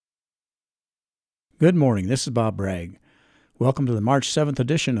Good morning, this is Bob Bragg. Welcome to the March 7th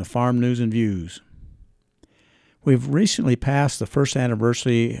edition of Farm News and Views. We've recently passed the first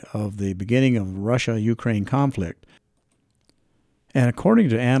anniversary of the beginning of the Russia-Ukraine conflict. And according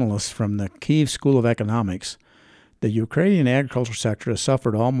to analysts from the Kyiv School of Economics, the Ukrainian agriculture sector has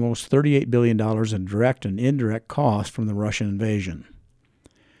suffered almost $38 billion in direct and indirect costs from the Russian invasion.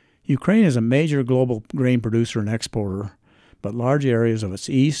 Ukraine is a major global grain producer and exporter, but large areas of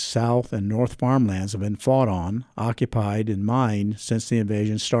its east, south, and north farmlands have been fought on, occupied, and mined since the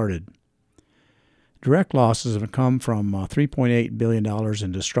invasion started. Direct losses have come from $3.8 billion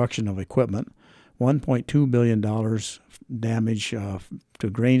in destruction of equipment, $1.2 billion damage to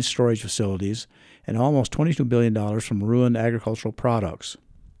grain storage facilities, and almost $22 billion from ruined agricultural products.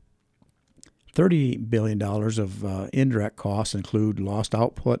 $30 billion of indirect costs include lost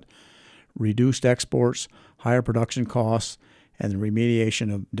output, reduced exports, higher production costs, and the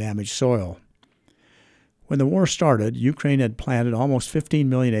remediation of damaged soil. When the war started, Ukraine had planted almost 15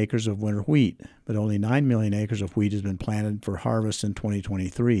 million acres of winter wheat, but only 9 million acres of wheat has been planted for harvest in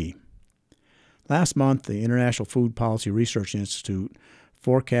 2023. Last month, the International Food Policy Research Institute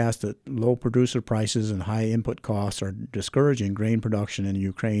forecast that low producer prices and high input costs are discouraging grain production in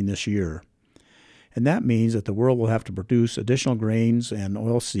Ukraine this year. And that means that the world will have to produce additional grains and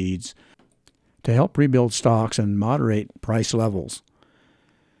oilseeds to help rebuild stocks and moderate price levels.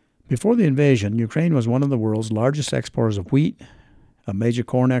 Before the invasion, Ukraine was one of the world's largest exporters of wheat, a major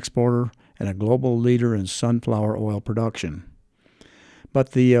corn exporter, and a global leader in sunflower oil production.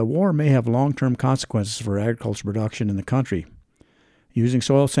 But the war may have long-term consequences for agriculture production in the country. Using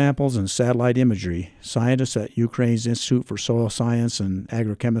soil samples and satellite imagery, scientists at Ukraine's Institute for Soil Science and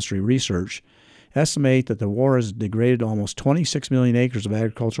Agrochemistry Research estimate that the war has degraded almost 26 million acres of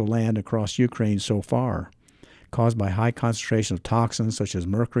agricultural land across Ukraine so far, caused by high concentration of toxins such as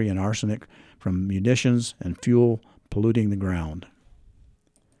mercury and arsenic from munitions and fuel polluting the ground.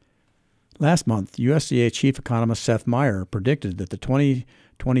 Last month, USDA Chief Economist Seth Meyer predicted that the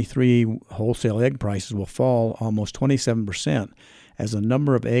 2023 wholesale egg prices will fall almost 27% as the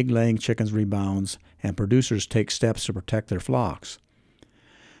number of egg-laying chickens rebounds and producers take steps to protect their flocks.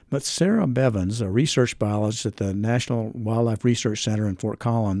 But Sarah Bevins, a research biologist at the National Wildlife Research Center in Fort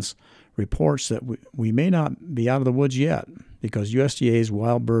Collins, reports that we may not be out of the woods yet because USDA's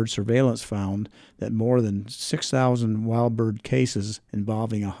wild bird surveillance found that more than 6,000 wild bird cases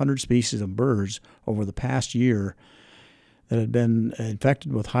involving 100 species of birds over the past year that had been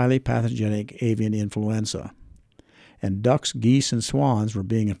infected with highly pathogenic avian influenza. And ducks, geese, and swans were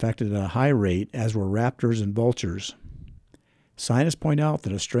being infected at a high rate, as were raptors and vultures. Scientists point out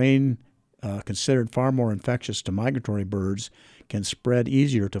that a strain considered far more infectious to migratory birds can spread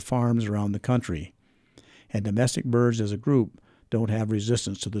easier to farms around the country, and domestic birds as a group don't have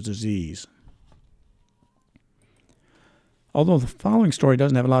resistance to the disease. Although the following story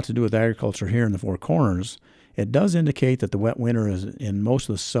doesn't have a lot to do with agriculture here in the Four Corners, it does indicate that the wet winter in most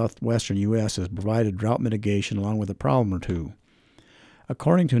of the southwestern U.S. has provided drought mitigation along with a problem or two.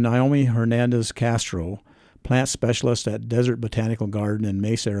 According to Naomi Hernandez Castro, plant specialist at Desert Botanical Garden in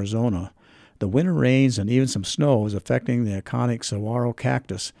Mesa, Arizona, the winter rains and even some snow is affecting the iconic saguaro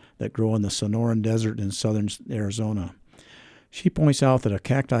cactus that grow in the Sonoran Desert in southern Arizona. She points out that a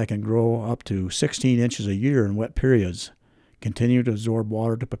cacti can grow up to 16 inches a year in wet periods, continue to absorb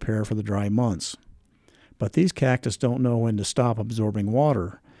water to prepare for the dry months. But these cactus don't know when to stop absorbing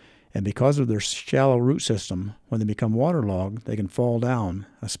water, and because of their shallow root system, when they become waterlogged, they can fall down,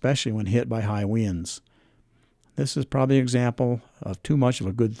 especially when hit by high winds. This is probably an example of too much of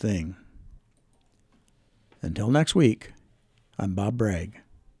a good thing. Until next week, I'm Bob Bragg.